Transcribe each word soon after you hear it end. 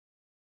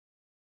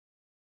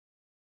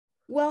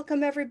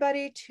Welcome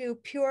everybody to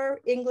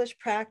Pure English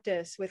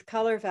Practice with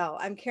Color Vowel.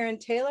 I'm Karen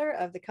Taylor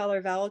of the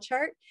Color Vowel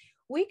Chart.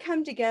 We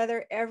come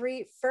together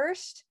every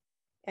first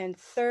and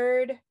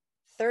third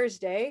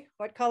Thursday.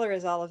 What color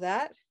is all of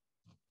that?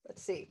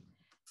 Let's see.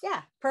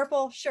 Yeah,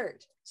 purple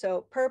shirt.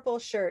 So purple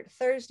shirt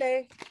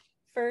Thursday,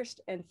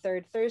 first and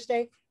third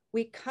Thursday.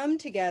 We come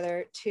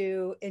together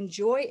to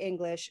enjoy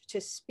English, to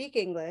speak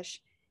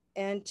English,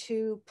 and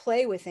to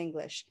play with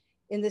English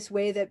in this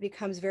way that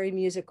becomes very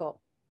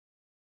musical.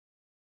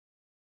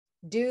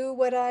 Do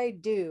what I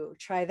do.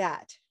 Try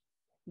that.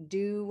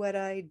 Do what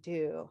I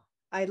do.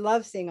 I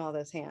love seeing all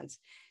those hands.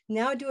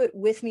 Now do it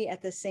with me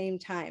at the same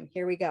time.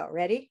 Here we go.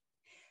 Ready?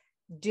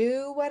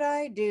 Do what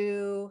I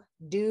do.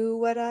 Do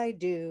what I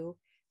do.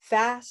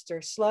 Fast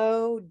or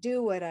slow.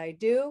 Do what I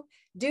do.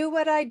 Do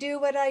what I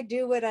do. What I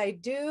do. What I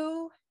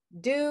do.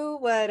 Do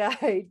what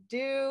I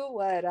do.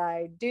 What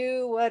I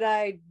do. What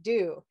I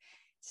do.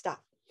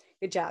 Stop.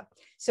 Good job.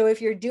 So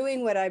if you're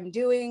doing what I'm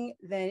doing,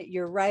 then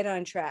you're right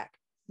on track.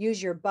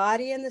 Use your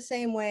body in the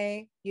same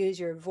way, use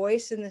your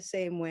voice in the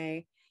same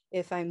way.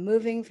 If I'm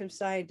moving from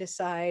side to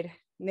side,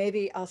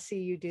 maybe I'll see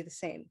you do the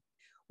same.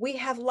 We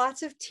have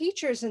lots of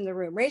teachers in the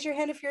room. Raise your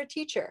hand if you're a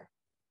teacher.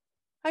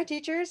 Hi,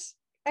 teachers.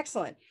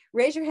 Excellent.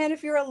 Raise your hand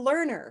if you're a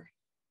learner.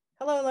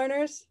 Hello,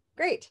 learners.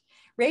 Great.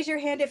 Raise your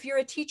hand if you're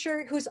a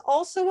teacher who's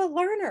also a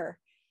learner,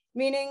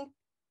 meaning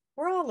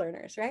we're all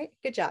learners, right?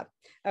 Good job.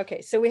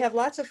 Okay, so we have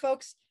lots of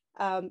folks,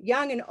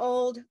 young and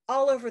old,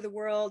 all over the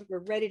world. We're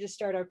ready to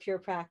start our pure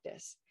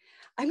practice.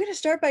 I'm going to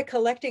start by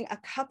collecting a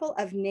couple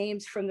of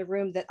names from the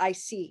room that I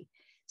see.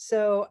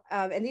 So,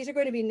 and these are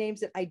going to be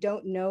names that I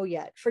don't know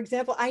yet. For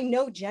example, I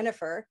know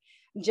Jennifer.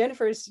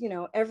 Jennifer's,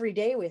 every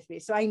day with me.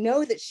 So I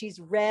know that she's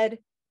Red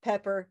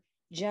Pepper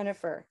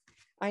Jennifer.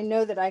 I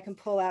know that I can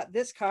pull out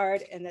this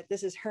card and that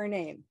this is her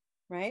name,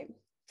 right?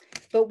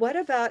 But what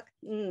about,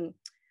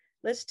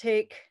 let's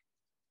take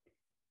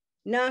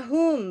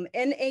Nahum,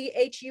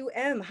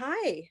 Nahum.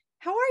 Hi,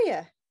 how are you?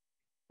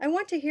 I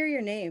want to hear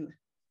your name.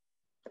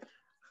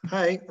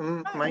 Hi,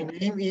 my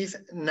name is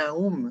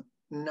Naum.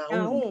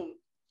 Nahum.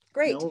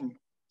 Great. Naum.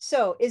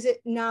 So is it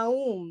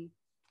Naum?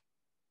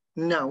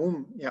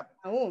 Naum, yeah.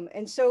 Naum.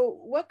 And so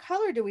what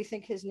color do we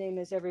think his name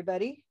is,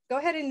 everybody? Go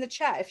ahead in the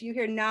chat. If you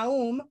hear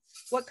Naum,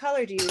 what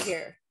color do you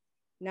hear?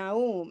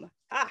 Naum.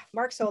 Ah,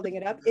 Mark's holding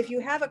it up. If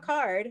you have a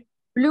card.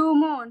 Blue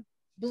moon.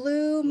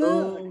 Blue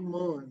moon. Blue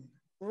moon.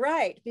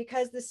 Right,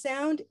 because the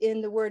sound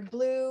in the word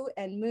blue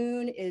and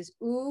moon is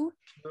oo,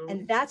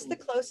 and that's the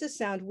closest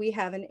sound we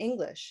have in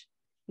English.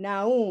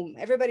 Naum.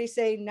 Everybody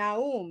say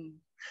Naum.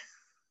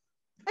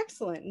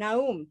 Excellent,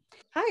 Naum.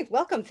 Hi,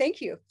 welcome, thank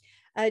you.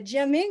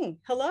 Jiaming,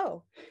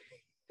 hello.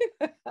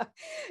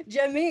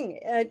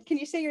 Jiaming, can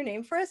you say your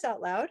name for us out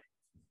loud?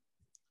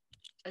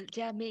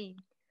 Jiaming.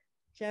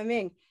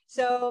 Jiaming.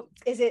 So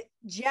is it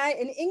Jia?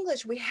 In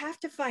English, we have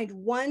to find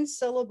one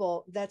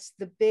syllable that's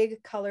the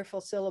big,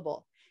 colorful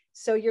syllable.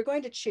 So you're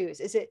going to choose.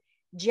 Is it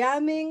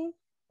Jiaming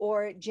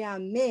or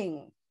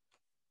Jiaming?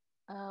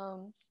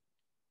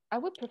 I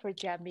would prefer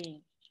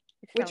Jiaming.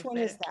 Which one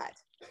is that?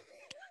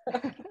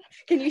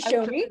 Can you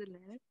show me?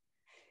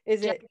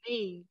 Is it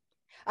Jiaming?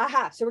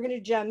 Aha, so we're going to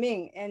do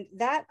Jiaming. And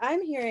that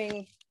I'm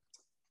hearing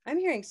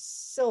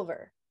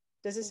silver.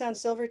 Does it sound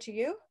silver to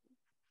you?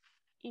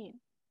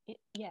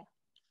 Yeah.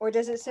 Or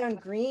does it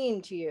sound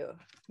green to you?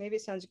 Maybe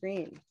it sounds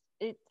green.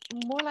 It's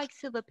more like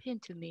silver pin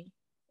to me.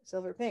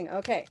 Silver pin.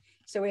 Okay.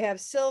 So we have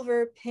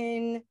silver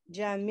pin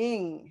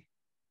Jiaming.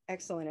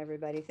 Excellent,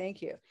 everybody.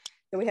 Thank you.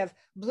 So we have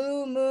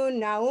blue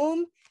moon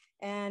Naum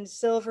and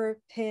silver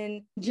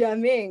pin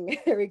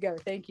Jiaming. There we go.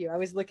 Thank you. I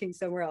was looking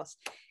somewhere else.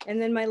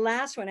 And then my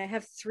last one, I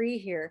have 3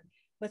 here.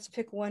 Let's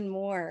pick one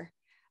more.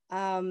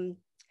 How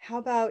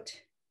about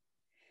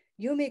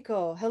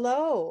Yumiko?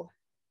 Hello.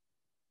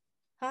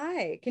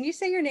 Hi. Can you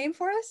say your name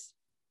for us?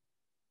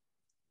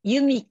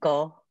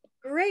 Yumiko.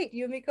 Great,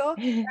 Yumiko.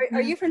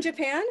 Are you from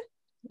Japan?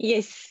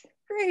 Yes.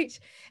 Great.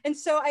 And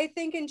so I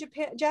think in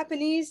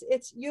Japanese,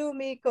 it's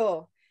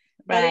Yumiko.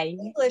 But Right. in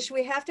English,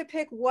 we have to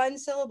pick one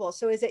syllable.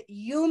 So is it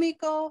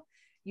Yumiko,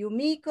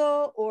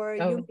 Yumiko, or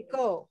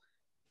Yumiko?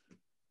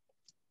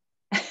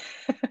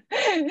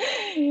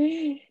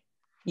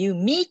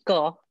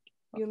 Yumiko.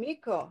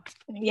 Yumiko.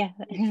 Yeah.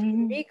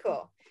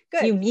 Yumiko.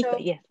 Good. Yumiko, so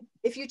yes.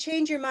 If you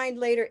change your mind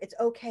later, it's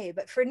okay.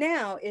 But for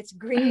now, it's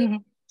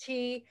green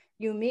tea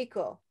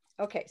Yumiko.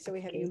 Okay, so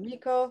we have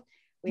Yumiko,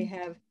 we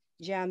have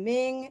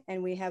Jiaming,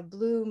 and we have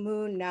Blue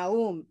Moon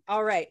Naum.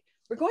 All right,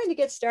 we're going to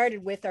get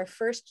started with our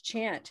first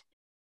chant.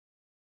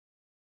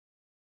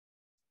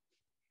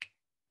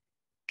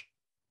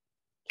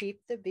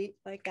 Keep the beat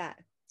like that.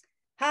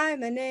 Hi,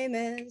 my name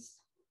is.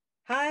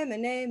 Hi, my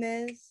name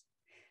is.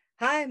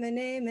 Hi, my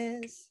name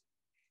is.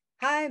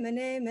 Hi, my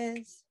name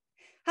is.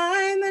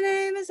 Hi, my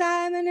name is.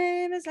 Hi, my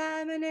name is.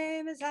 Hi, my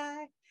name is.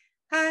 Hi.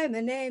 Hi, my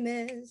name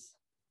is.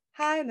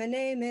 Hi, my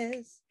name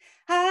is.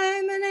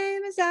 Hi, my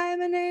name is. Hi,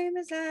 my name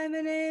is. Hi,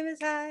 my name is.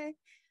 Hi.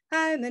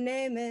 Hi, my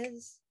name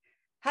is.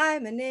 Hi,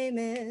 my name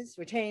is.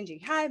 We're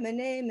changing. Hi, my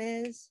name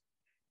is.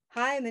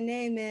 Hi, my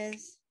name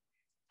is.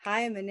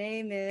 Hi, my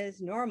name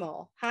is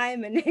Normal. Hi,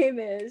 my name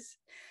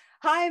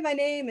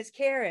is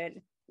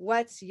Karen.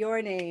 What's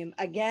your name?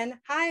 Again,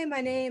 hi, my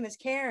name is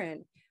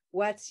Karen.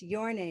 What's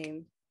your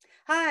name?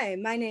 Hi,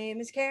 my name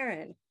is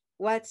Karen.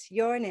 What's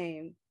your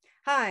name?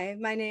 Hi,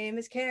 my name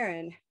is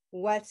Karen.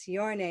 What's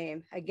your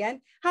name? Again,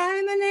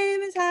 hi, my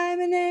name is, hi,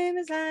 my name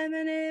is, hi,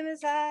 my name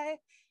is, hi.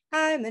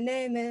 Hi, my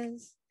name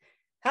is,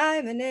 hi,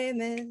 my name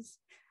is,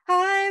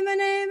 hi, my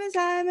name is,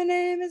 hi, my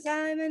name is,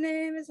 hi, my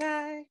name is,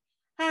 hi.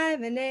 Hi,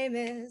 my name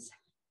is,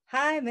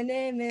 hi, my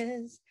name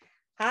is,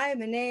 hi,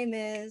 my name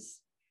is,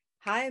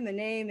 hi, my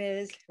name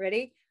is,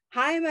 ready?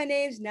 Hi, my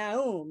name's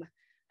Naum.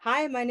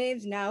 Hi, my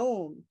name's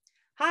Naum.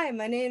 Hi,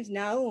 my name's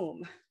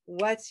Naum.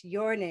 What's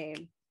your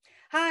name?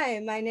 Hi,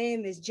 my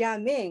name is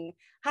Jiaming.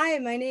 Hi,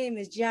 my name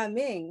is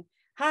Jiaming.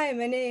 Hi,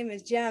 my name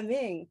is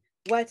Jiaming.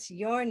 What's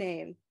your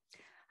name?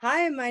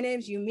 Hi, my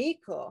name's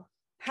Yumiko.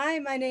 Hi,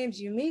 my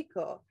name's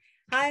Yumiko.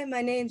 Hi,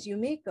 my name's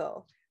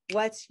Yumiko.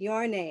 What's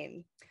your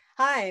name?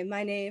 Hi,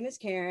 my name is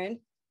Karen.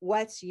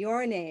 What's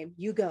your name?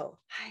 You go.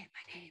 Hi,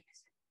 my name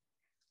is.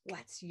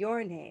 What's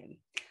your name?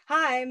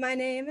 Hi, my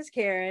name is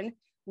Karen.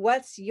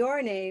 What's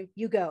your name?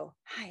 You go.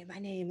 Hi, my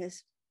name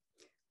is.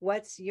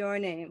 What's your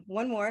name?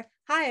 One more.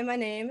 Hi, my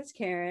name is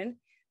Karen.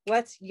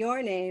 What's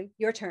your name?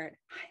 Your turn.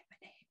 Hi, my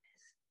name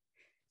is.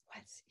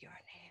 What's your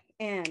name?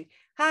 And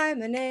hi,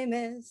 my name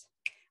is.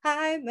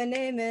 Hi, my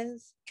name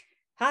is.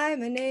 Hi,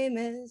 my name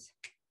is.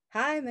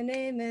 Hi, my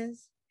name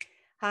is.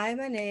 Hi,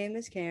 my name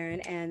is Karen,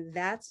 and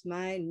that's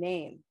my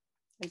name.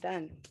 I'm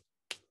done.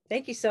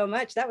 Thank you so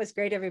much. That was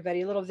great,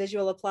 everybody. A little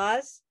visual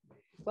applause.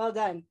 Well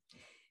done.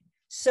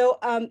 So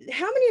how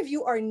many of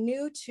you are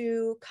new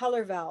to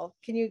Color Vowel?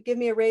 Can you give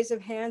me a raise of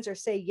hands or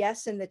say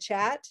yes in the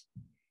chat?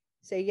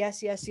 Say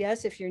yes, yes,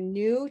 yes, if you're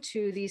new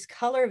to these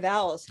color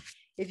vowels,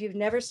 if you've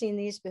never seen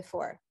these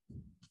before.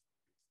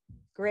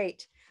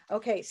 Great.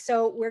 Okay,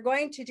 so we're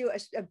going to do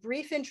a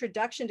brief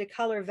introduction to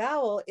Color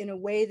Vowel in a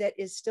way that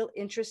is still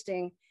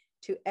interesting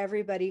to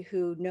everybody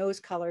who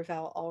knows Color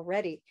Vowel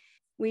already.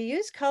 We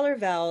use color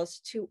vowels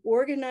to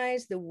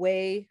organize the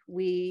way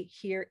we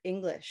hear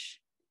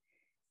English.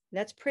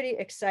 That's pretty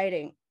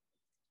exciting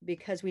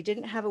because we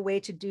didn't have a way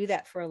to do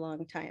that for a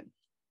long time.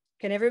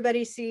 Can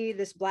everybody see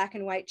this black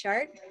and white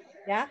chart?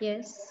 Yeah?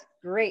 Yes.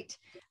 Great.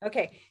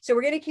 Okay, so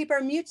we're going to keep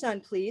our mutes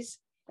on, please.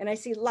 And I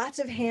see lots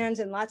of hands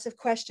and lots of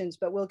questions,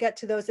 but we'll get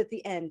to those at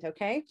the end,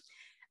 okay?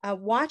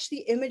 Watch the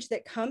image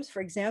that comes,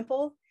 for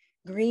example,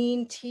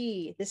 green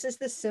tea. This is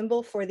the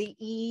symbol for the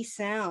E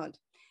sound.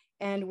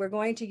 And we're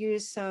going to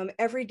use some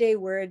everyday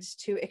words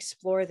to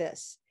explore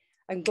this.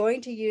 I'm going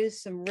to use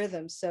some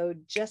rhythms, so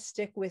just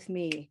stick with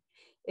me.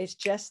 It's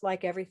just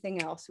like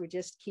everything else. We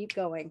just keep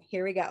going.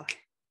 Here we go.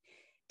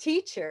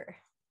 Teacher,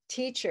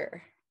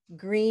 teacher,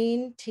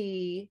 green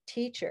tea,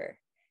 teacher.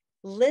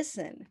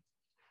 Listen,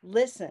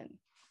 listen,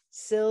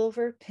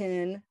 silver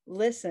pin,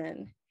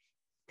 listen.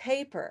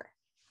 Paper,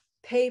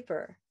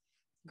 paper,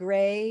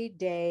 gray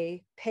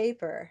day,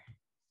 paper.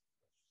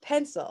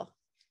 Pencil,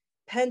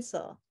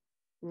 pencil,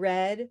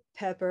 red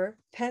pepper,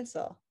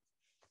 pencil.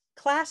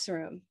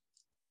 Classroom,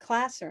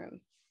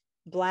 classroom,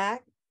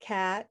 black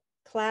cat,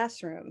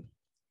 classroom.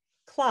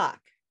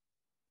 Clock,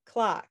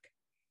 clock,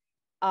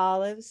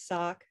 olive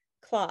sock,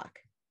 clock.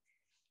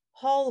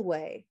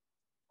 Hallway,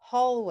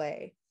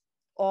 hallway,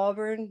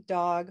 auburn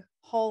dog,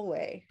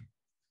 hallway.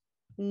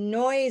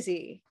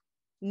 Noisy,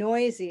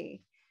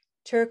 noisy,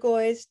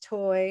 turquoise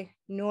toy,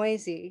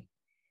 noisy.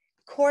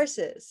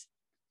 Courses,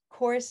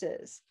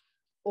 courses,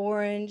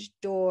 orange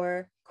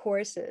door,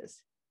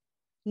 courses.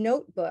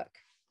 Notebook,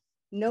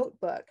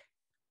 notebook,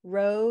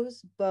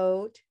 rose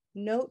boat,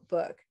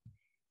 notebook.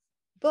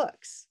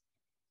 Books,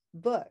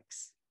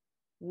 books,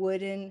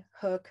 wooden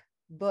hook,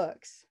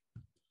 books.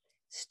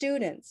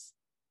 Students,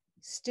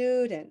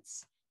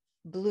 students,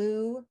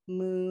 blue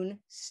moon,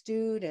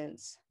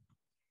 students.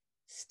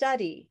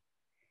 Study,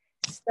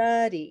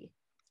 study,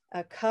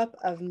 a cup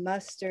of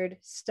mustard,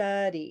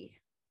 study.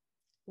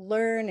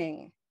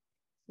 Learning,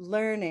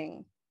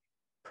 learning,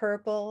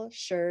 purple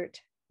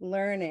shirt,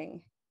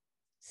 learning.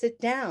 Sit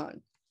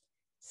down,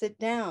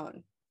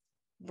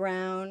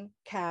 brown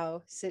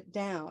cow, sit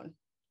down.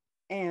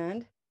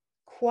 And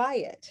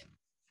quiet,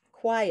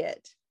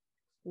 quiet,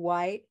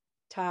 white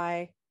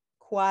tie,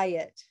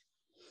 quiet.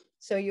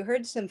 So you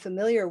heard some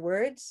familiar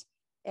words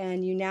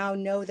and you now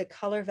know the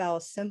color vowel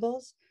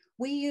symbols.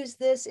 We use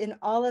this in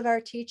all of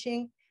our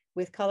teaching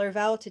with Color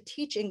Vowel to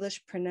teach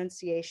English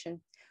pronunciation.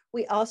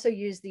 We also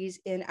use these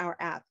in our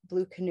app,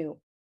 Blue Canoe.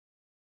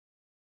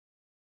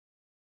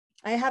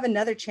 I have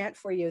another chant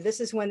for you. This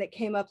is one that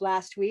came up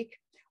last week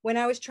when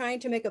I was trying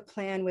to make a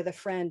plan with a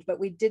friend, but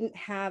we didn't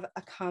have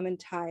a common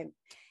time.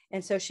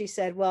 And so she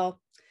said,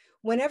 well,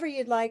 whenever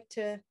you'd like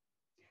to,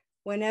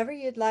 whenever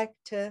you'd like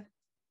to,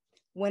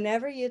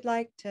 whenever you'd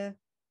like to,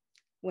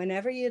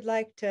 whenever you'd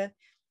like to.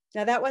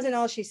 Now that wasn't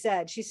all she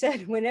said. She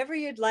said, whenever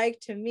you'd like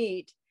to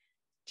meet,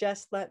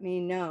 just let me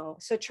know.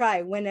 So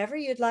try whenever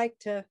you'd like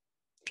to,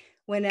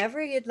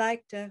 whenever you'd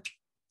like to,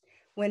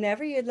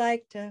 whenever you'd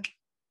like to,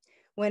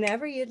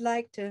 whenever you'd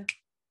like to,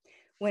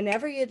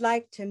 Whenever you'd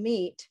like to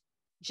meet,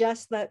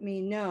 just let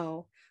me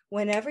know.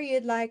 Whenever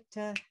you'd like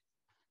to,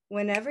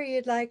 whenever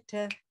you'd like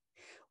to,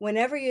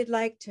 whenever you'd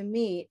like to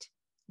meet,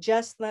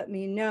 just let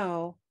me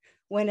know.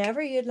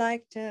 Whenever you'd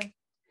like to,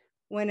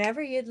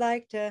 whenever you'd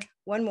like to,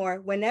 one more,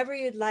 whenever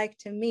you'd like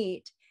to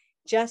meet,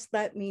 just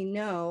let me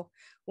know.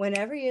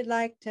 Whenever you'd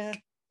like to,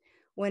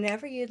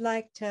 whenever you'd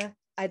like to,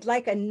 I'd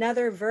like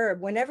another verb.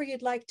 Whenever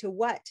you'd like to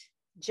what?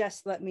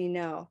 Just let me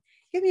know.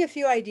 Give me a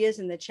few ideas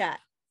in the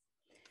chat.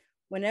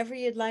 Whenever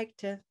you'd like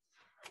to,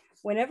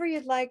 whenever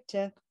you'd like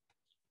to,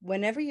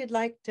 whenever you'd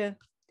like to,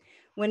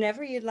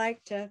 whenever you'd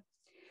like to,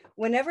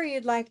 whenever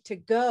you'd like to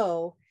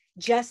go,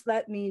 just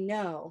let me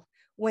know.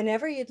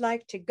 Whenever you'd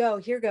like to go,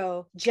 here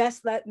go,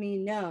 just let me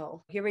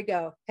know. Here we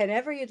go.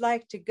 Whenever you'd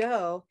like to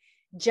go,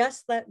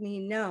 just let me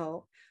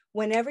know.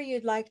 Whenever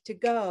you'd like to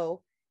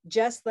go,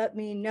 just let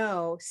me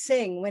know.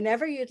 Sing.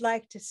 Whenever you'd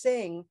like to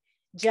sing,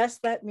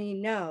 just let me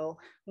know.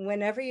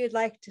 Whenever you'd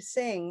like to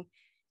sing,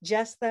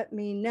 just let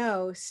me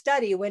know.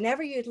 Study.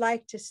 Whenever you'd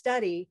like to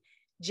study,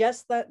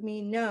 just let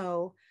me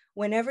know.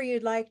 Whenever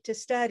you'd like to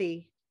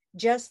study,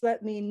 just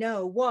let me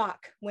know.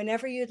 Walk.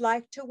 Whenever you'd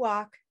like to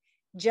walk,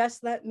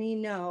 just let me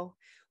know.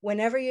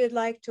 Whenever you'd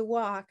like to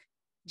walk,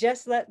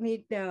 just let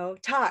me know.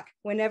 Talk.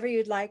 Whenever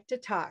you'd like to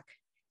talk,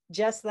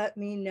 just let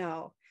me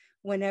know.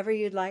 Whenever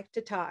you'd like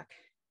to talk,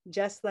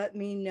 just let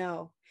me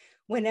know.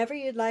 Whenever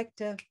you'd like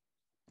to,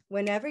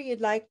 whenever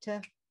you'd like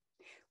to,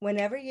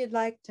 whenever you'd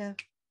like to,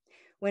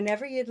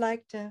 whenever you'd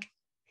like to,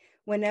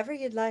 whenever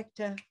you'd like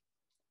to,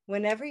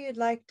 whenever you'd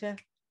like to,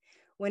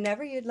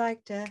 whenever you'd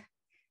like to,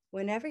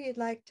 whenever you'd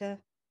like to.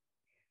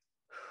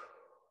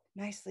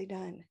 Nicely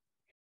done.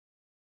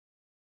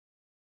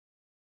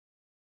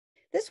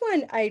 This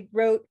one I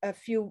wrote a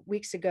few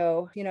weeks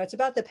ago. You know, it's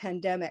about the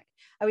pandemic.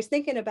 I was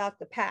thinking about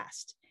the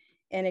past,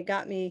 and it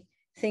got me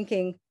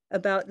thinking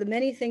about the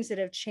many things that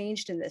have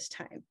changed in this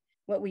time,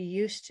 what we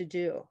used to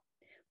do.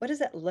 What does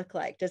that look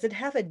like? Does it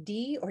have a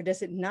D or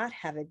does it not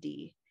have a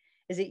D?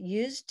 Is it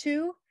used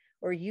to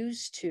or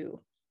used to?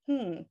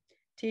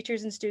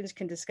 Teachers and students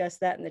can discuss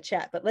that in the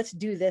chat, but let's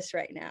do this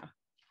right now.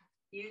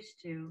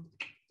 Used to,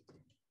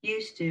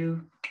 used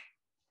to,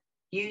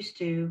 used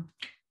to,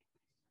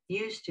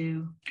 used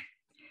to,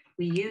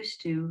 we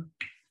used to,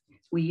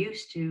 we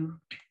used to,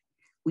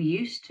 we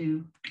used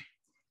to,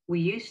 we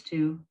used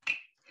to,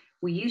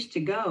 we used to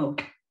go,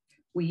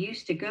 we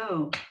used to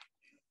go,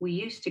 we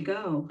used to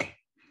go,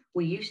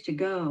 we used to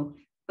go,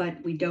 but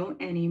we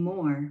don't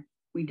anymore,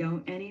 we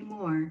don't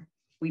anymore,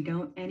 we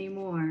don't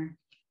anymore,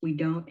 we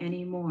don't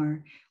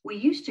anymore. We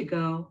used to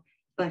go,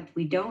 but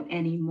we don't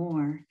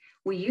anymore.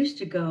 We used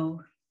to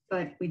go,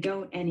 but we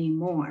don't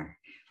anymore.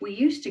 We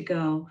used to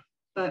go,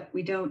 but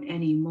we don't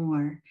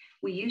anymore.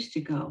 We used to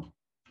go,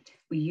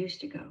 we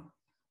used to go.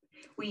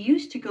 We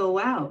used to go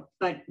out,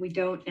 but we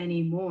don't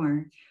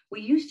anymore. We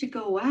used to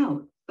go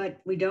out, but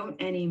we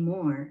don't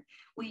anymore.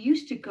 We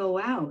used to go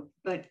out,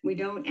 but we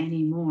don't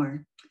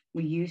anymore.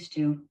 We used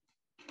to,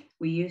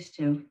 we used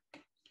to.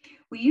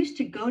 We used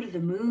to go to the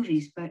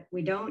movies, but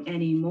we don't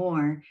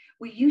anymore.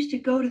 We used to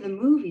go to the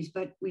movies,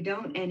 but we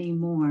don't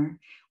anymore.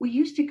 We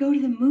used to go to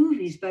the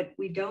movies, but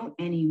we don't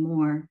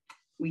anymore.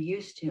 We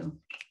used to,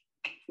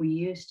 we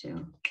used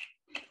to.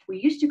 We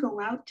used to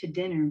go out to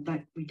dinner,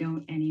 but we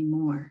don't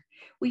anymore.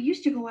 We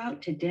used to go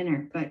out to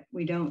dinner, but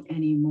we don't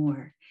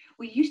anymore.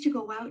 We used to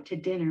go out to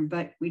dinner,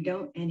 but we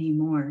don't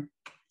anymore.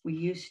 We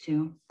used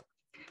to,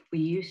 we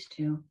used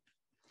to.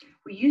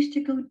 We used to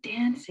go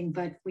dancing,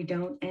 but we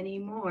don't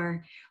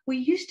anymore. We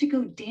used to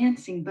go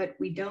dancing, but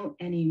we don't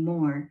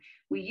anymore.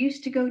 We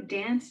used to go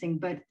dancing,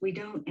 but we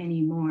don't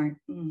anymore.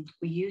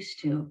 We used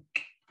to,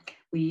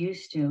 we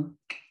used to.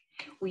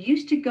 We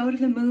used to go to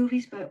the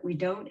movies, but we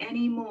don't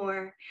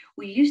anymore.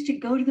 We used to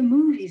go to the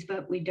movies,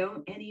 but we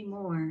don't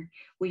anymore.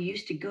 We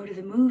used to go to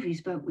the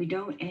movies, but we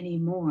don't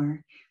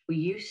anymore. We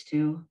used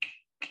to.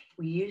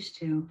 We used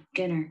to.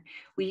 Dinner.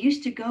 We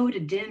used to go to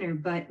dinner,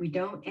 but we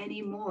don't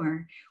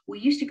anymore. We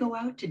used to go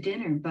out to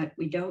dinner, but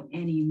we don't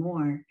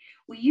anymore.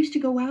 We used to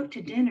go out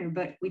to dinner,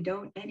 but we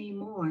don't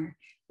anymore.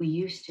 We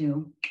used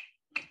to.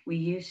 We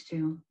used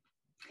to.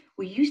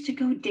 We used to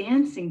go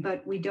dancing,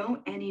 but we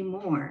don't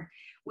anymore.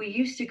 We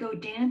used to go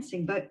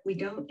dancing, but we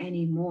don't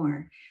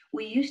anymore.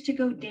 We used to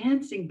go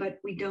dancing, but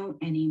we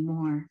don't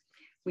anymore.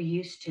 We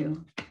used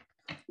to.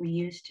 We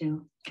used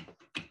to.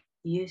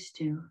 Used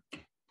to.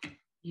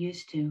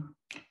 Used to.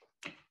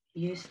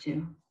 Used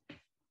to.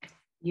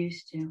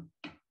 Used to.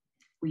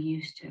 We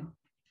used to.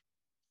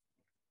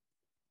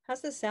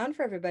 How's the sound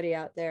for everybody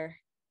out there?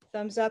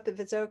 Thumbs up if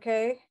it's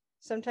okay.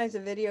 Sometimes the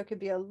video could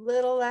be a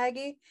little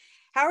laggy.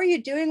 How are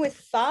you doing with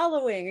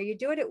following? Are you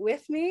doing it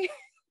with me?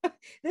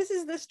 This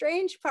is the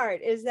strange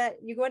part, is that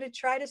you're going to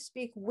try to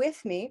speak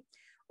with me,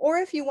 or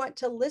if you want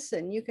to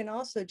listen, you can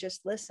also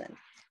just listen,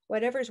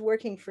 whatever's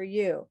working for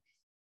you.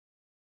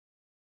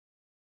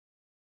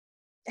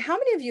 How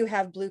many of you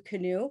have Blue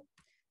Canoe?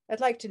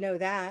 I'd like to know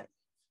that.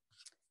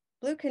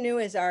 Blue Canoe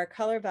is our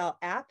Color Vowel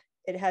app.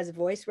 It has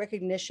voice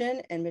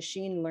recognition and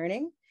machine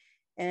learning,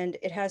 and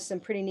it has some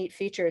pretty neat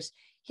features.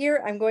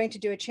 Here, I'm going to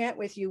do a chant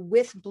with you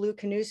with Blue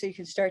Canoe so you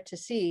can start to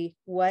see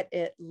what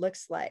it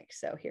looks like.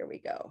 So here we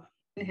go.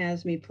 It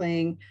has me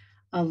playing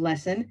a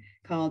lesson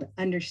called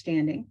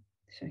Understanding.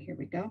 So here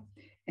we go.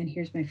 And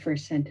here's my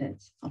first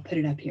sentence. I'll put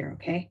it up here,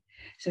 okay?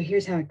 So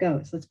here's how it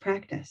goes. Let's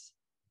practice.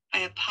 I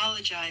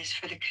apologize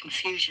for the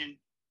confusion.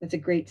 That's a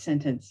great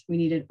sentence. We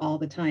need it all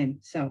the time.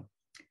 So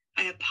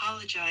I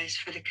apologize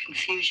for the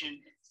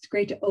confusion. It's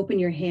great to open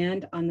your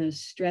hand on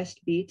those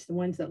stressed beats, the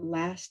ones that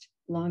last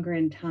longer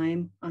in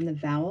time on the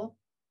vowel.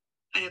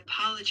 I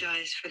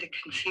apologize for the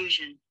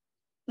confusion.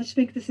 Let's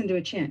make this into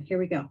a chant. Here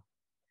we go.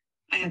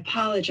 I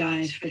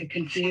apologize for the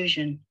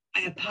confusion.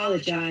 I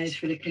apologize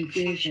for the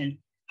confusion.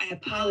 I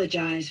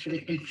apologize for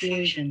the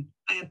confusion.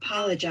 I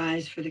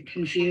apologize for the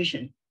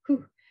confusion.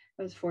 Whew,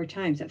 that was 4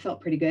 times. That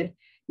felt pretty good.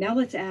 Now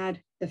let's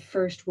add the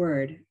first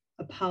word,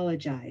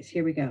 apologize.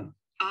 Here we go.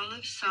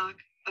 Olive sock,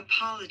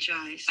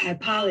 apologize. I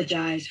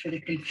apologize for the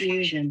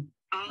confusion.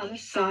 Olive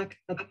sock,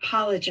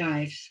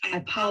 apologize. I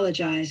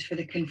apologize for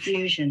the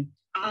confusion.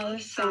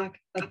 Olive sock,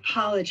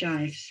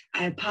 apologize.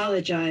 I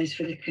apologize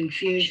for the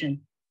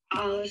confusion.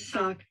 Olive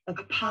sock,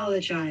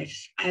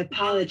 apologize. I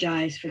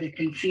apologize for the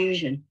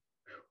confusion.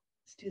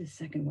 Let's do the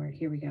second word.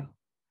 Here we go.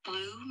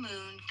 Blue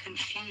moon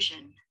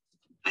confusion.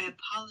 I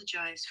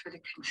apologize for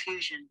the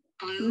confusion.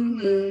 Blue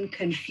moon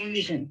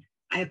confusion.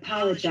 I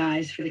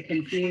apologize for the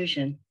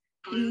confusion.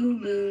 Blue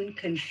moon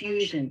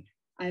confusion.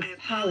 I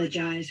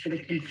apologize for the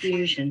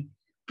confusion.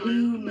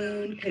 Blue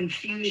moon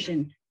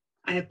confusion.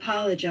 I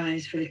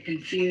apologize for the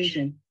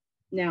confusion.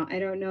 Now, I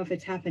don't know if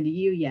it's happened to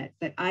you yet,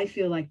 but I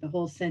feel like the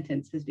whole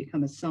sentence has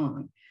become a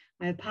song.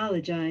 I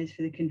apologize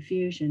for the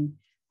confusion.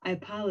 I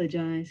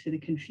apologize for the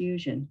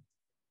confusion.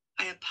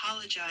 I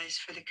apologize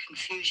for the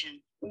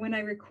confusion. When I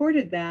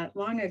recorded that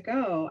long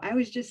ago, I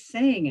was just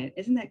saying it.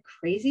 Isn't that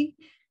crazy?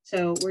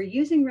 So we're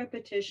using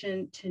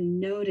repetition to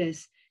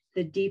notice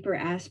the deeper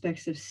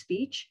aspects of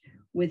speech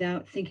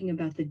without thinking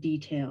about the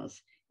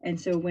details. And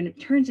so when it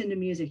turns into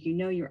music, you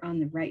know you're on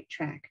the right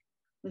track.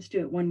 Let's do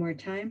it one more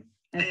time.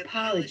 I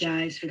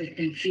apologize for the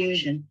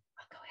confusion.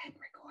 I'll go ahead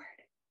and record.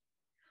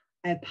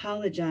 I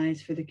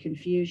apologize for the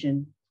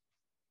confusion.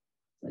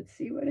 Let's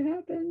see what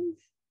happens.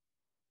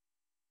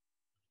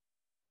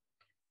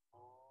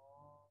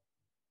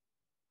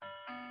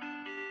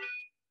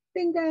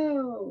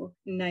 Bingo!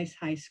 Nice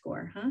high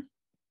score, huh?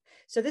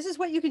 So this is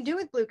what you can do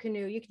with Blue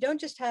Canoe. You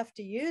don't just have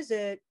to use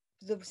it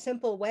the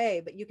simple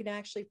way, but you can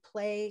actually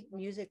play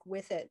music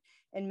with it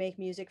and make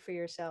music for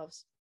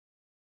yourselves.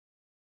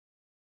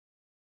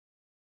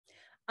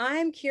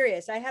 I'm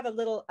curious. I have a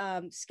little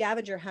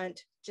scavenger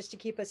hunt just to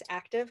keep us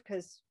active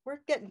because we're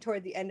getting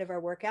toward the end of our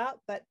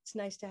workout, but it's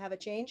nice to have a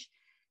change.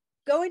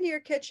 Go into your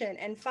kitchen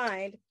and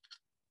find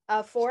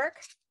a fork,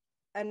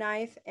 a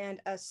knife,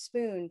 and a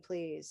spoon,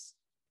 please.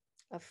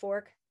 A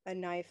fork, a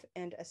knife,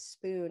 and a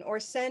spoon. Or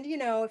send,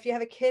 if you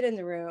have a kid in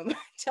the room,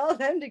 tell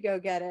them to go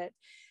get it.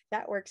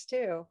 That works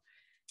too.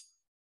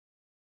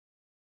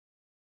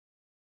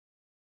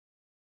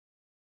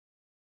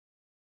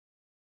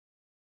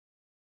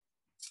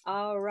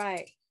 All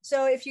right.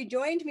 So if you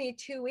joined me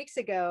 2 weeks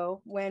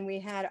ago when we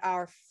had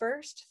our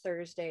first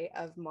Thursday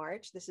of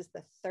March, this is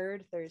the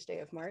 3rd Thursday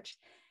of March,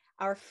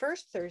 our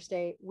first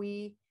Thursday,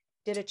 we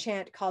did a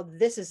chant called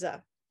This Is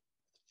a.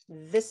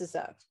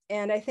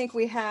 And I think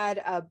we had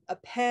a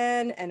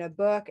pen and a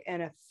book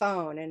and a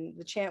phone. And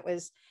the chant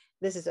was,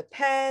 this is a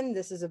pen,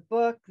 this is a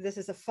book, this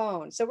is a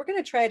phone. So we're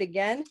going to try it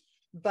again,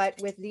 but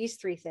with these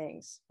 3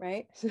 things,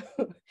 right?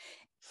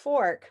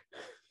 Fork,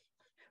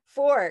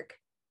 fork.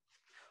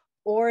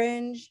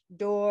 Orange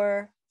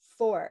door,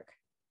 fork.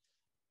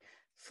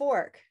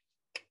 Fork,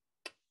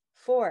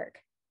 fork.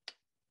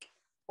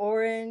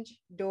 Orange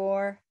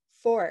door,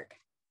 fork.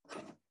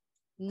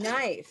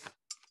 Knife,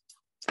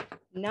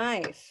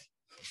 knife.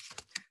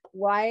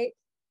 White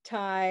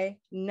tie,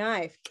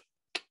 knife.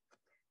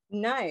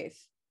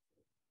 Knife,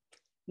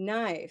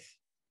 knife.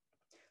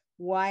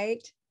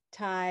 White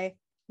tie,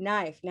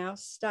 knife. Now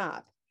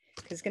stop,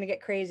 because it's going to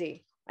get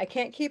crazy. I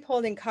can't keep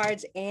holding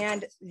cards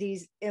and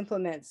these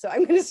implements. So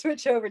I'm going to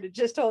switch over to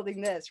just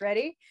holding this.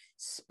 Ready?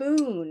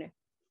 Spoon,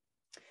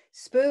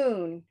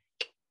 spoon.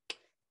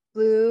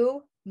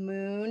 Blue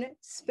moon,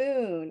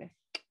 spoon.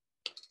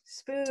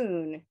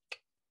 Spoon,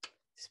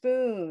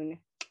 spoon.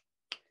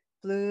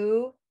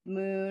 Blue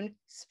moon,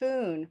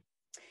 spoon.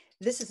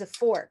 This is a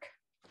fork.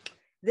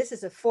 This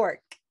is a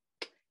fork.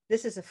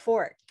 This is a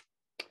fork.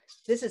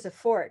 This is a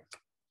fork.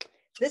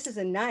 This is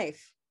a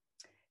knife.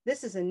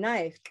 This is a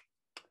knife.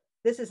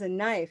 This is a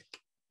knife.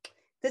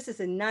 This is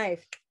a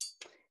knife.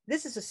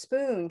 This is a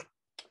spoon.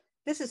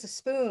 This is a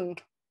spoon.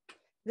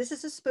 This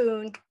is a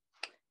spoon.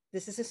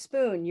 This is a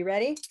spoon. You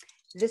ready?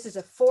 This is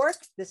a fork.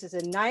 This is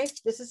a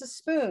knife. This is a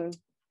spoon.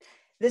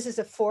 This is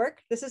a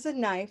fork. This is a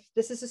knife.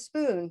 This is a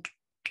spoon.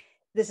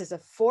 This is a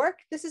fork.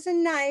 This is a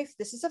knife.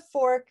 This is a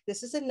fork.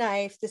 This is a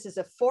knife. This is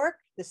a fork.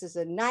 This is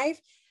a knife.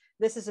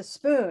 This is a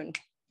spoon.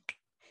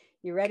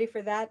 You ready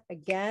for that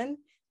again?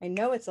 I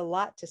know it's a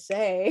lot to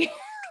say,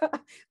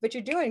 but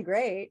you're doing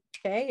great.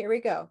 Okay, here we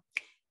go.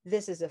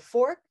 This is a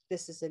fork.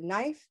 This is a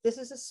knife. This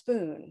is a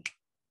spoon.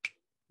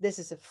 This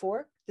is a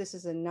fork. This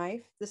is a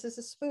knife. This is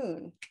a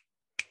spoon.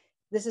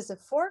 This is a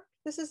fork.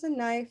 This is a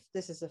knife.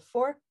 This is a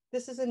fork.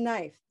 This is a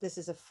knife. This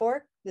is a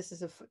fork. This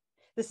is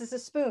a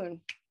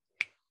spoon.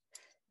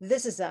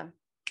 This is a,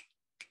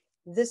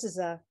 this is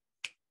a,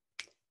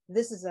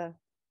 this is a,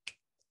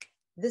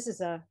 this is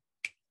a,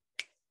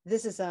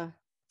 this is a,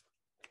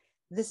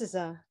 this is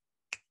a,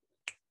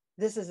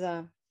 this is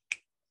a,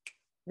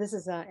 this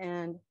is a,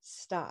 and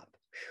stop.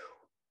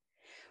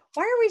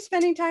 Why are we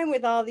spending time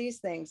with all these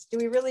things? Do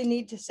we really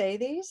need to say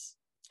these?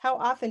 How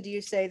often do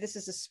you say this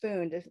is a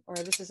spoon or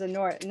this is a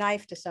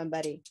knife to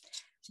somebody?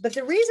 But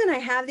the reason I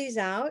have these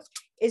out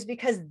is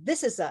because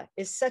this is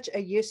such a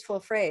useful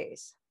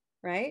phrase,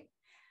 right?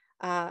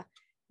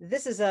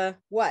 This is a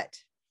what?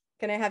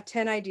 Can I have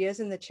 10 ideas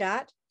in the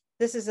chat?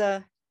 This is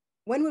a,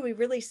 when would we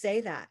really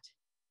say that?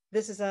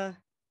 This is a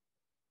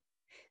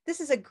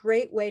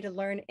great way to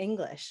learn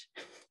English.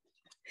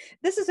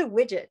 This is a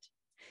widget.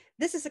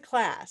 This is a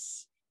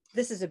class.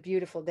 This is a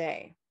beautiful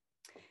day.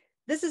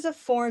 This is a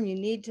form you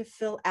need to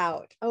fill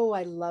out. Oh,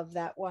 I love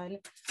that one.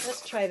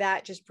 Let's try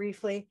that just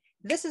briefly.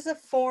 This is a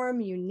form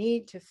you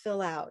need to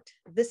fill out.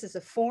 This is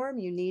a form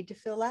you need to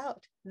fill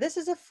out. This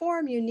is a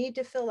form you need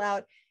to fill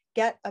out.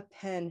 Get a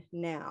pen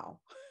now.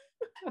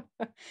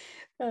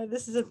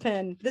 This is a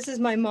pen. This is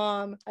my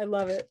mom. I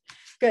love it.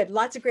 Good.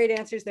 Lots of great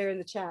answers there in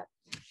the chat.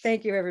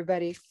 Thank you,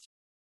 everybody.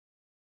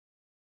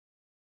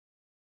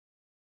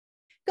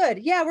 Good.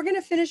 Yeah, we're going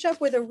to finish up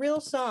with a real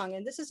song.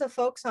 And this is a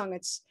folk song.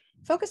 It's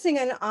focusing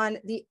on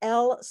the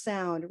L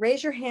sound.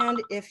 Raise your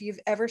hand if you've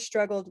ever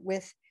struggled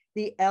with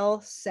the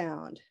L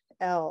sound.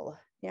 L.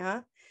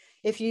 Yeah.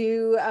 If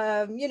you,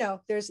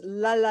 there's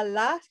la, la,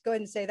 la. Go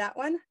ahead and say that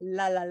one.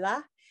 La, la,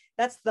 la.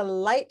 That's the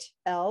light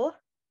L.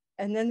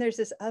 And then there's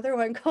this other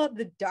one called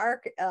the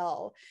dark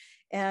L.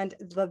 And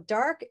the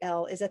dark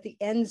L is at the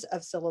ends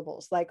of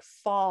syllables like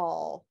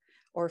fall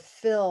or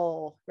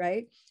fill,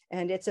 right?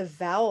 And it's a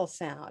vowel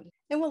sound.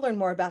 And we'll learn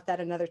more about that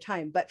another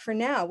time. But for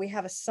now, we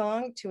have a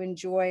song to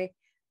enjoy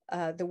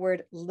the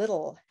word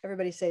little.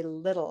 Everybody say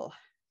little,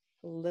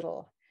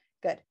 little.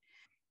 Good.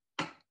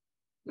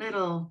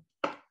 Little,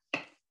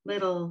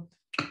 little,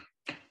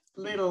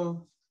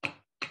 little,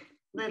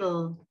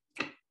 little,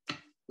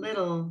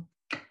 little,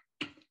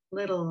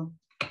 little,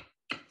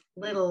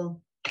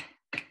 little,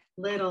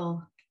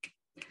 little,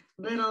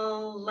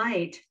 little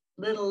light,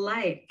 little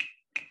light,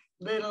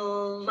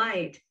 little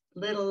light,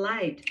 little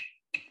light,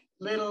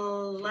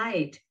 little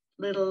light,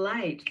 little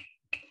light,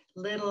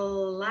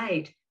 little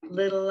light,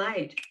 little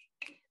light,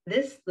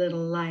 this little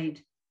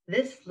light,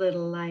 this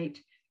little light,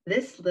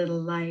 this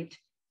little light,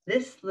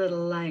 this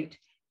little light,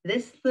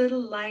 this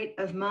little light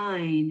of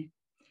mine,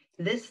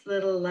 this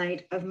little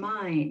light of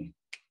mine,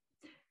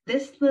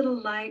 this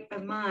little light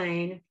of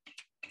mine,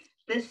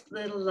 this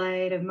little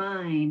light of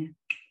mine,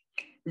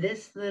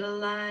 this little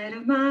light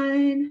of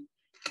mine,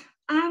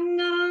 I'm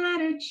gonna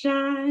let it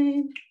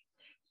shine.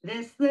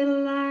 This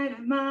little light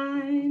of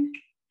mine,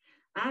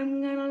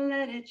 I'm gonna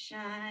let it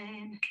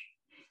shine.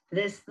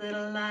 This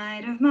little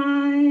light of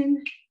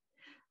mine,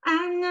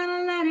 I'm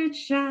gonna let it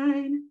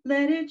shine.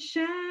 Let it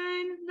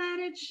shine, let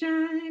it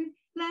shine,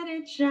 let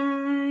it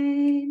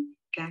shine.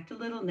 Back to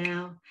little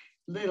now.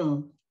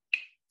 Little,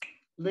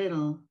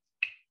 little,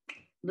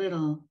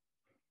 little,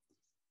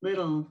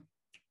 little,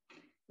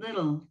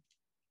 little,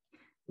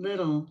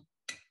 little,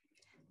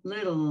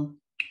 little,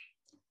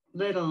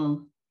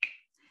 little,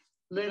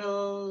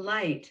 little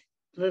light,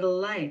 little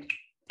light,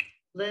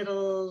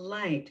 little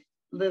light,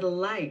 little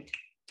light,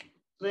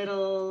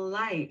 little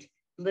light,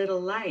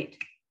 little light,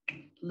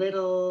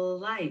 little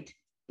light,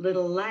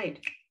 little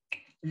light,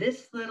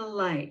 this little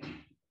light,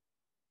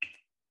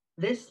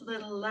 this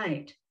little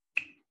light,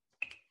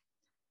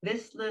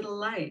 this little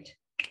light,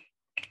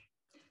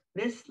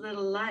 this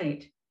little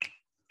light,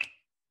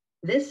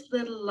 this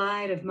little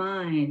light of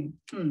mine,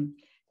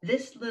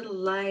 this little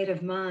light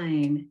of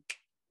mine,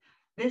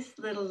 this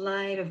little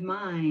light of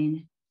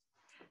mine,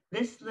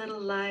 this little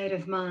light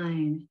of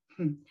mine,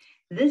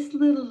 this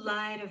little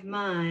light of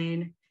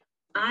mine,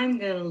 I'm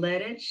gonna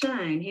let it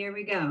shine. Here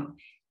we go.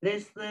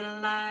 This little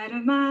light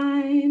of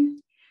mine,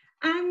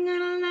 I'm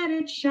gonna let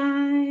it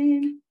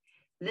shine.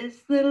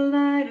 This little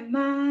light of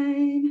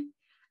mine,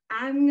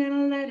 I'm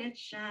gonna let it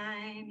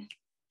shine.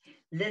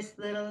 This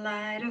little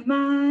light of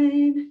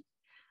mine,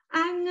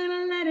 I'm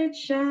gonna let it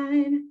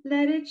shine.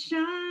 Let it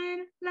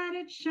shine, let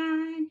it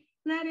shine,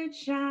 let it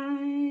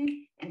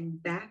shine.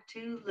 And back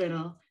to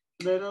little,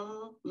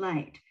 little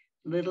light,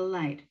 little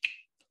light,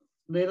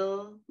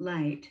 little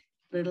light,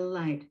 little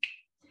light,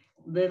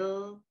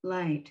 little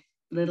light,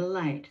 little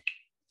light,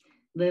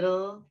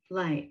 little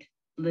light,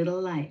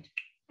 little light,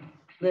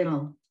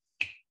 little,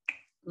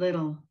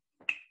 little,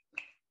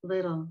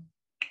 little,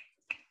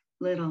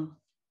 little,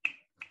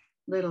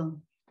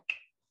 little,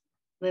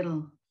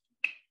 little,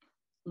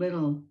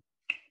 little,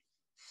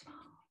 small.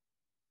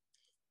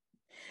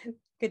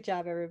 Good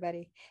job,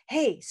 everybody.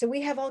 Hey, so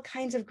we have all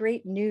kinds of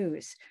great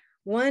news.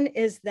 One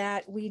is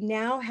that we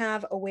now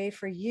have a way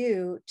for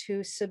you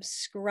to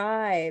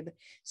subscribe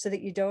so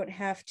that you don't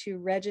have to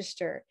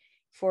register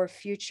for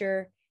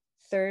future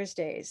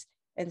Thursdays.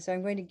 And so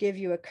I'm going to give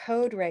you a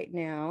code right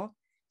now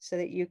so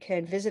that you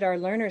can visit our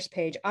learners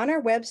page. On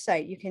our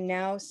website, you can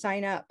now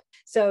sign up.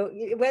 So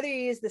whether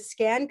you use the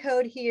scan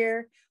code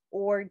here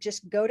or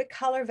just go to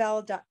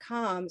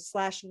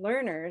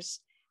colorvowel.com/learners,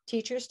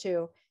 teachers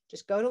too,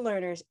 just go to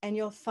learners and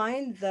you'll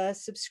find the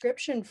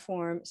subscription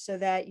form so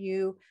that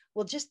you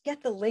will just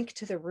get the link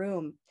to the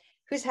room.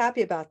 Who's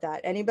happy about that?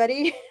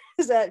 Anybody?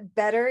 Is that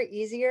better,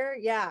 easier?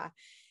 Yeah.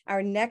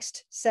 Our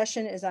next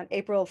session is on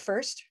April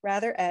 1st,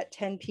 rather, at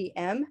 10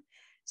 p.m.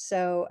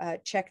 So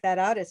check that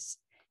out. It's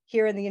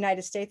here in the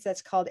United States,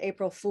 that's called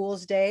April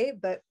Fool's Day,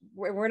 but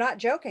we're not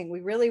joking. We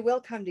really will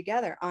come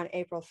together on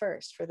April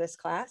 1st for this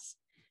class,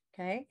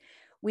 okay?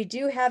 We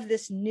do have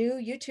this new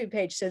YouTube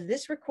page. So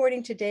this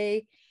recording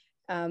today,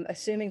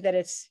 assuming that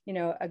it's, you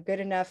know, a good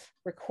enough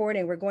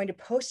recording, we're going to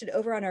post it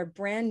over on our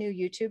brand new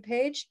YouTube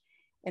page.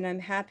 And I'm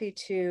happy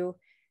to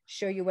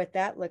show you what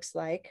that looks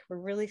like. We're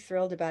really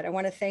thrilled about it. I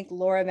want to thank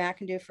Laura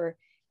McIndoe for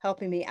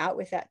helping me out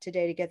with that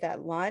today to get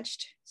that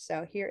launched.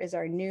 So here is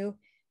our new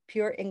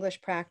Pure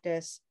English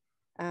Practice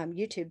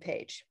YouTube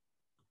page,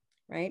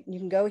 right? You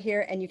can go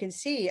here and you can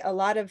see a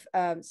lot of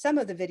some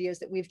of the videos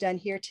that we've done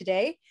here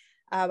today.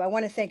 I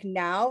want to thank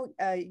now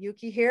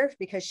Yuki here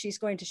because she's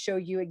going to show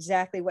you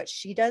exactly what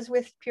she does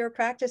with Pure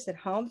Practice at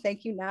home.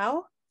 Thank you,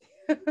 now.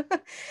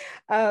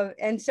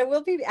 And so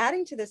we'll be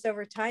adding to this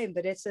over time,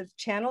 but it's a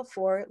channel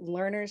for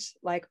learners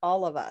like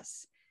all of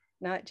us,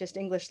 not just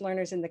English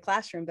learners in the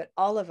classroom, but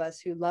all of us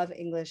who love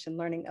English and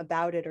learning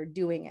about it or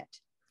doing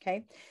it,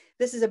 okay?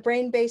 This is a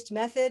brain-based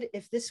method.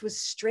 If this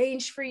was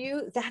strange for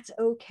you, that's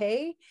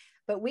okay.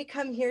 But we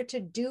come here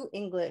to do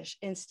English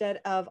instead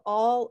of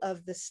all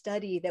of the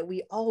study that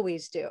we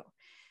always do.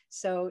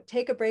 So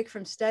take a break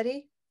from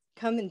study.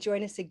 Come and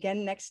join us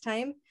again next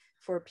time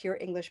for Pure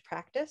English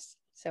Practice.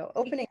 So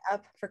opening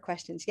up for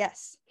questions.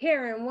 Yes.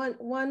 Karen,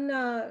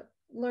 one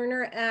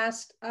learner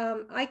asked,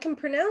 I can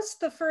pronounce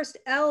the first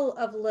L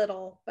of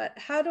little, but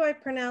how do I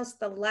pronounce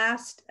the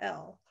last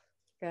L?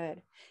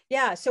 Good.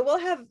 Yeah, so we'll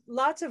have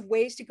lots of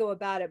ways to go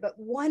about it, but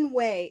one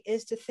way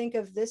is to think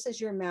of this as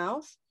your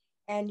mouth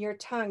and your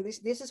tongue.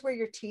 This is where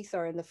your teeth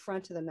are in the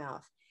front of the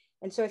mouth.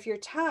 And so if your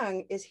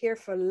tongue is here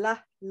for la,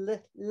 la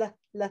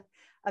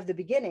of the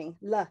beginning,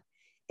 la,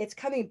 it's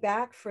coming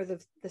back for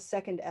the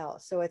second L.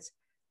 So it's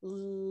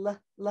l,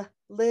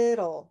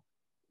 little.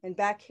 And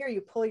back here, you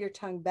pull your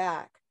tongue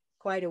back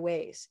quite a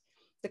ways.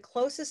 The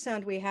closest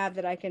sound we have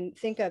that I can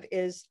think of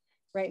is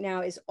right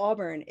now is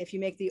Auburn. If you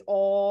make the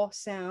all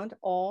sound,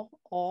 all,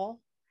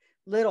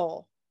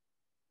 little.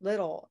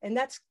 And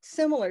that's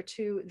similar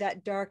to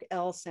that dark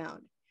L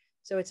sound.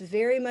 So it's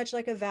very much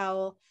like a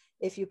vowel.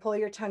 If you pull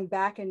your tongue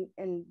back in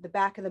the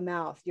back of the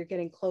mouth, you're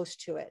getting close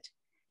to it.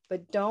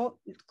 But don't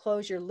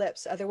close your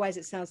lips. Otherwise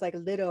it sounds like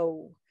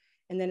little.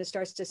 And then it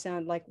starts to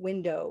sound like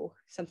window,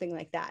 something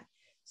like that.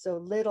 So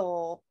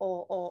little,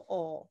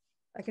 all.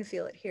 I can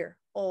feel it here,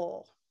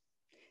 all.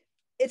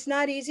 It's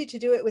not easy to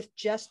do it with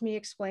just me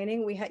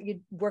explaining. You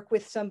work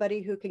with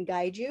somebody who can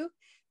guide you,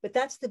 but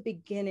that's the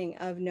beginning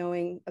of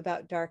knowing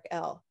about dark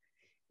L.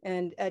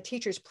 And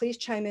teachers, please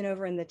chime in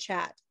over in the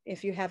chat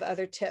if you have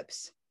other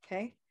tips,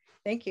 okay?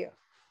 Thank you.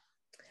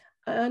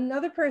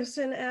 Another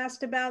person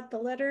asked about the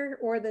letter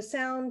or the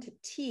sound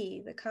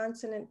T, the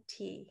consonant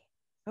T.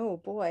 Oh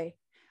boy.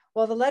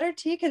 Well, the letter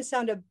T can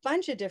sound a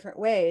bunch of different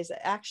ways,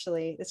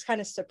 actually. It's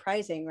kind of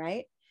surprising,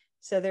 right?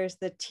 So there's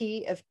the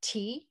T of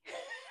tea.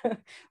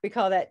 We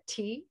call that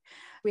T.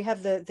 We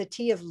have the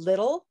T of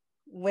little.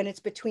 When it's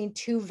between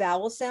two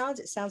vowel sounds,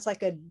 it sounds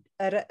like a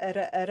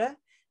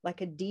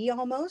like a D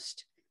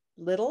almost,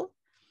 little.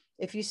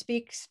 If you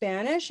speak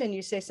Spanish and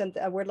you say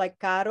a word like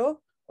caro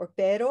or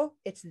pero,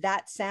 it's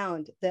that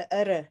sound,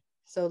 the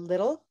so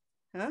little,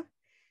 huh?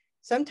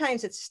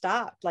 Sometimes it's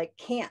stopped, like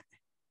can't.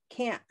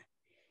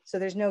 So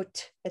there's no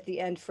T at the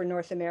end for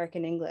North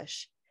American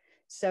English.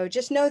 So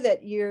just know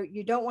that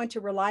you don't want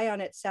to rely on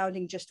it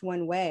sounding just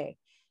one way.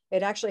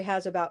 It actually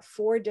has about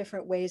 4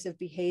 different ways of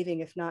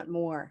behaving, if not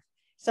more.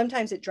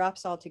 Sometimes it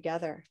drops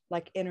altogether,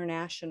 like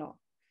international.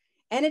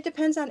 And it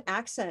depends on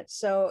accent.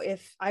 So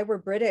if I were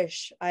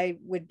British, I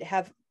would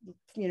have,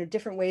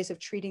 different ways of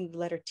treating the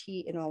letter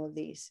T in all of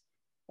these.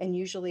 And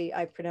usually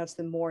I pronounce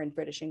them more in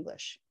British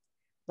English,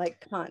 like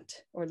can't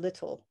or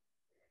little.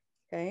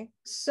 Okay.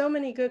 So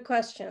many good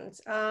questions.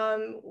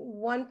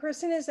 One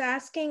person is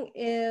asking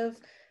if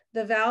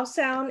the vowel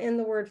sound in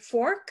the word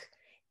fork,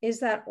 is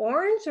that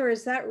orange or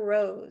is that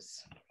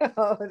rose?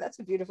 Oh, that's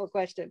a beautiful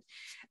question.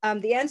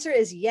 The answer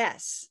is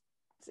yes.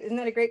 Isn't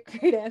that a great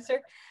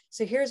answer?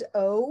 So here's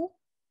O,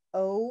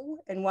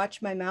 and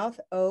watch my mouth,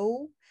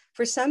 O.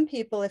 For some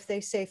people, if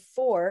they say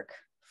fork,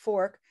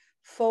 fork,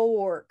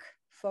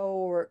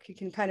 you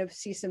can kind of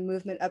see some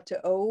movement up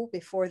to O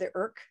before the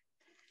irk.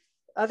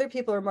 Other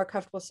people are more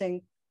comfortable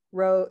saying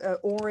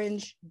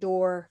orange,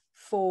 door,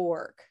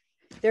 fork.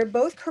 They're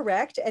both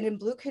correct. And in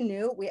Blue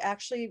Canoe, we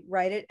actually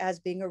write it as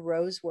being a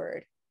rose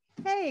word.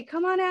 Hey,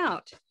 come on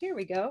out. Here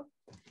we go.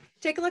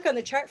 Take a look on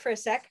the chart for a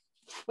sec.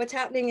 What's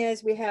happening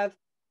is we have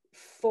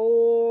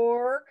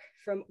fork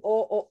from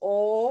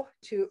o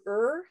to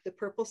the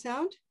purple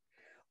sound,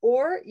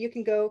 or you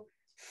can go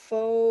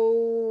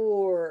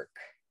fork,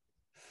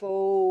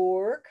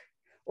 fork,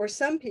 or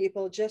some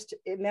people just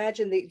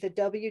imagine the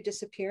W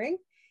disappearing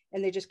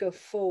and they just go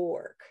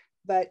fork,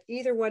 but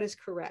either one is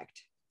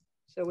correct.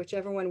 So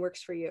whichever one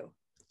works for you.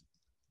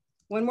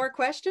 One more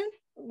question?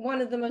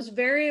 One of the most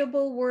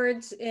variable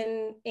words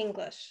in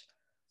English,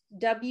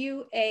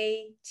 W-A-T-E-R.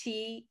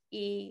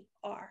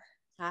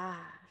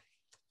 Ah,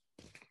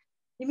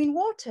 you mean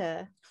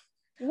water?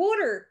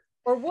 Water.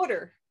 Or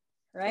water,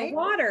 right? Or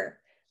water.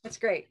 That's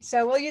great.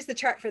 So we'll use the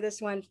chart for this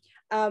one.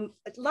 A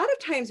lot of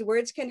times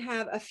words can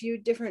have a few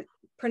different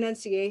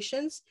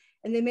pronunciations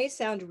and they may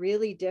sound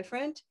really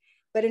different,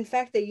 but in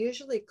fact, they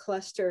usually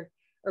cluster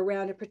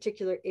around a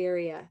particular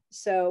area.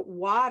 So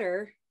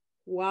water,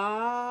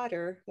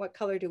 water, what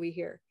color do we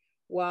hear?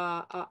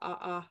 Wa, ah, ah,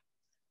 ah.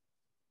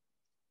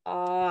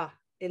 Ah.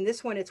 In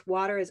this one, it's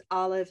water is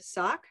olive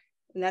sock,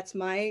 and that's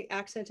my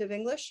accent of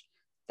English.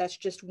 That's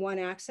just one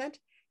accent,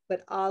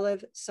 but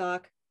olive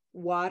sock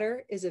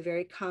water is a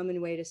very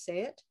common way to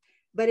say it.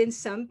 But in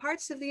some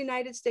parts of the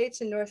United States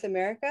and North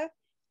America,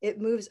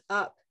 it moves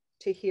up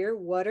to here,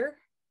 water,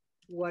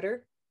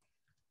 water,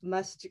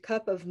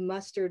 cup of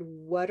mustard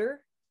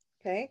water,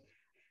 okay?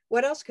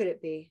 What else could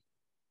it be?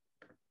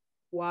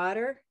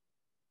 Water,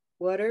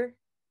 water.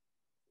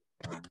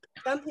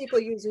 Some people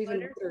use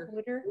even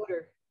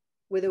water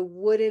with a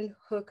wooden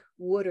hook,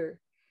 water.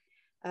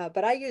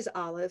 But I use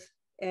olive,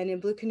 and in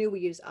Blue Canoe, we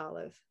use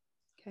olive,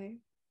 okay?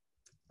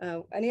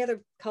 Any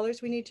other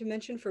colors we need to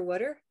mention for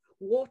water?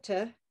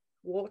 Water,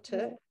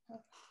 water.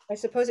 I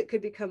suppose it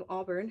could become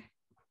Auburn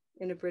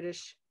in a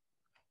British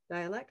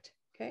dialect,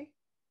 okay?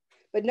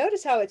 But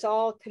notice how it's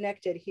all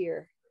connected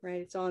here,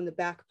 right? It's all in the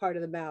back part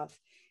of the mouth.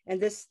 And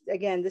this,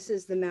 again, this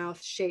is the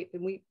mouth shape.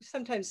 And we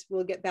sometimes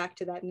we'll get back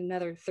to that in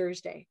another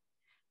Thursday,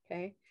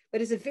 okay?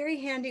 But it's a very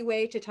handy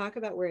way to talk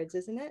about words,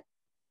 isn't it?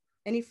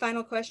 Any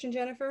final question,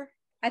 Jennifer?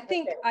 I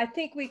think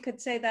we could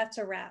say that's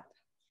a wrap.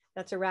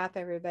 That's a wrap,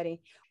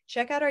 everybody.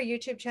 Check out our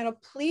YouTube channel.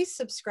 Please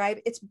subscribe.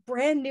 It's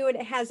brand new and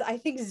it has, I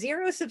think,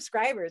 0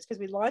 subscribers because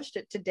we launched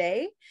it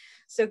today.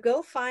 So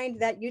go find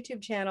that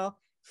YouTube channel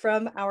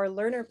from our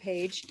learner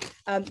page.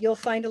 You'll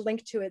find a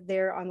link to it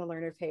there on the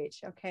learner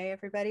page. Okay,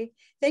 everybody.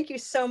 Thank you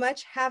so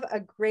much. Have a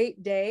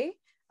great day,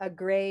 a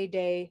gray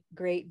day,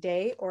 great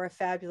day, or a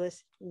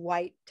fabulous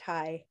white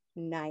tie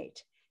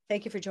night.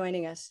 Thank you for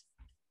joining us.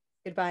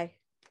 Goodbye.